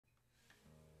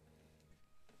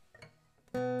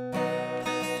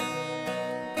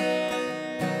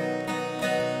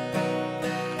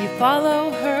follow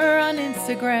her on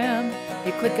Instagram,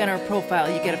 you click on her profile,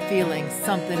 you get a feeling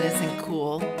something isn't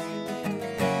cool.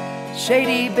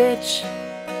 Shady bitch.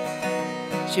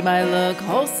 She might look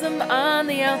wholesome on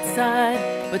the outside,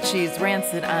 but she's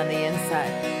rancid on the inside,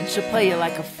 and she'll play you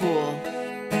like a fool.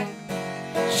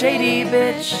 Shady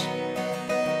bitch.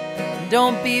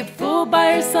 Don't be fooled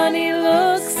by her sunny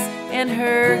looks and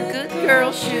her good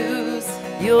girl shoes.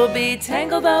 You'll be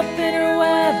tangled up in her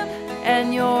web,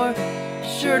 and you're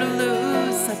sure to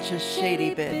lose. Such a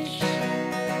shady bitch.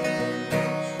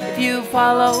 If you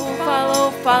follow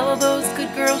those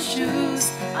good girl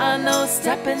shoes on those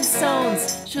stepping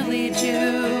stones, she'll lead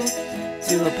you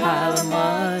to a pile of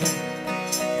mud.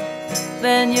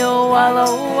 Then you'll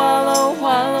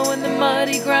wallow in the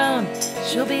muddy ground.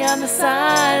 She'll be on the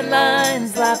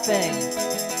sidelines laughing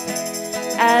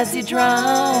as you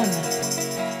drown.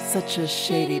 Such a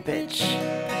shady bitch.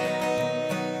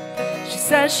 She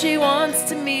says she wants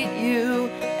to meet you,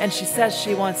 and she says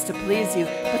she wants to please you,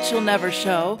 but she'll never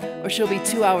show, or she'll be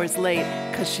 2 hours late,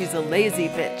 'cause she's a lazy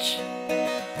bitch.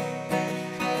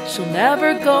 She'll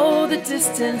never go the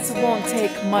distance, won't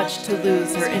take much to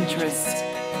lose her interest.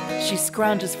 She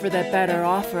scrounges for that better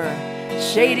offer.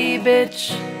 Shady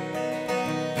bitch.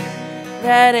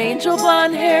 That angel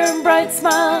blonde hair and bright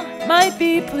smile might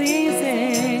be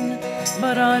pleasing,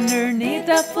 but underneath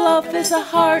that fluff is a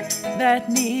heart that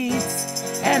needs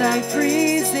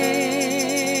anti-freezing.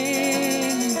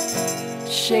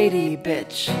 Shady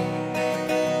bitch.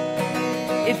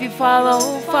 If you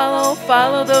follow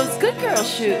those good girl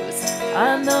shoes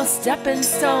on those stepping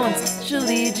stones, she'll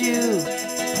lead you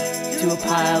to a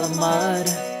pile of mud.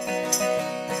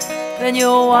 Then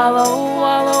you'll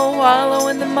wallow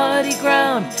in the muddy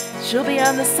ground. She'll be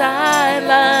on the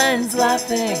sidelines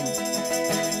laughing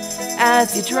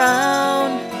as you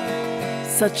drown.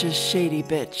 Such a shady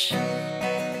bitch.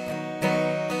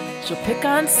 She'll pick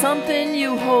on something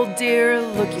you hold dear,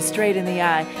 look you straight in the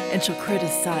eye, and she'll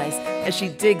criticize as she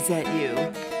digs at you.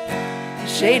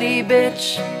 Shady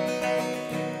bitch.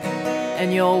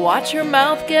 And you'll watch her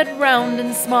mouth get round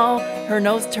and small, her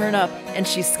nose turn up, and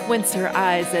she squints her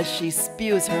eyes as she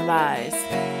spews her lies.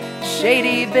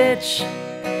 Shady bitch.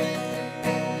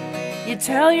 You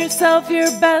tell yourself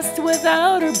you're best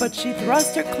without her, but she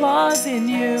thrusts her claws in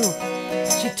you.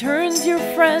 She turns your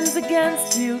friends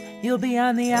against you. You'll be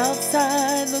on the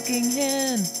outside looking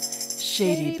in.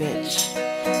 Shady bitch.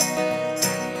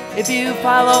 If you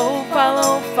follow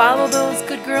those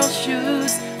good girl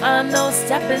shoes on those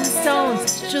stepping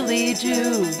stones, she'll lead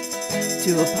you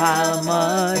to a pile of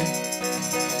mud.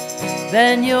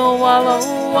 Then you'll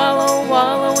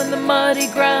wallow in the muddy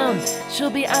ground. She'll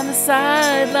be on the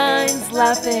sidelines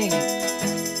laughing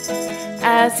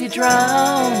as you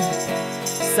drown.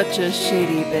 Such a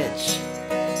shady bitch.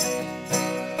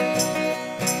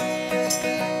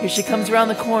 Here she comes around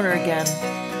the corner again.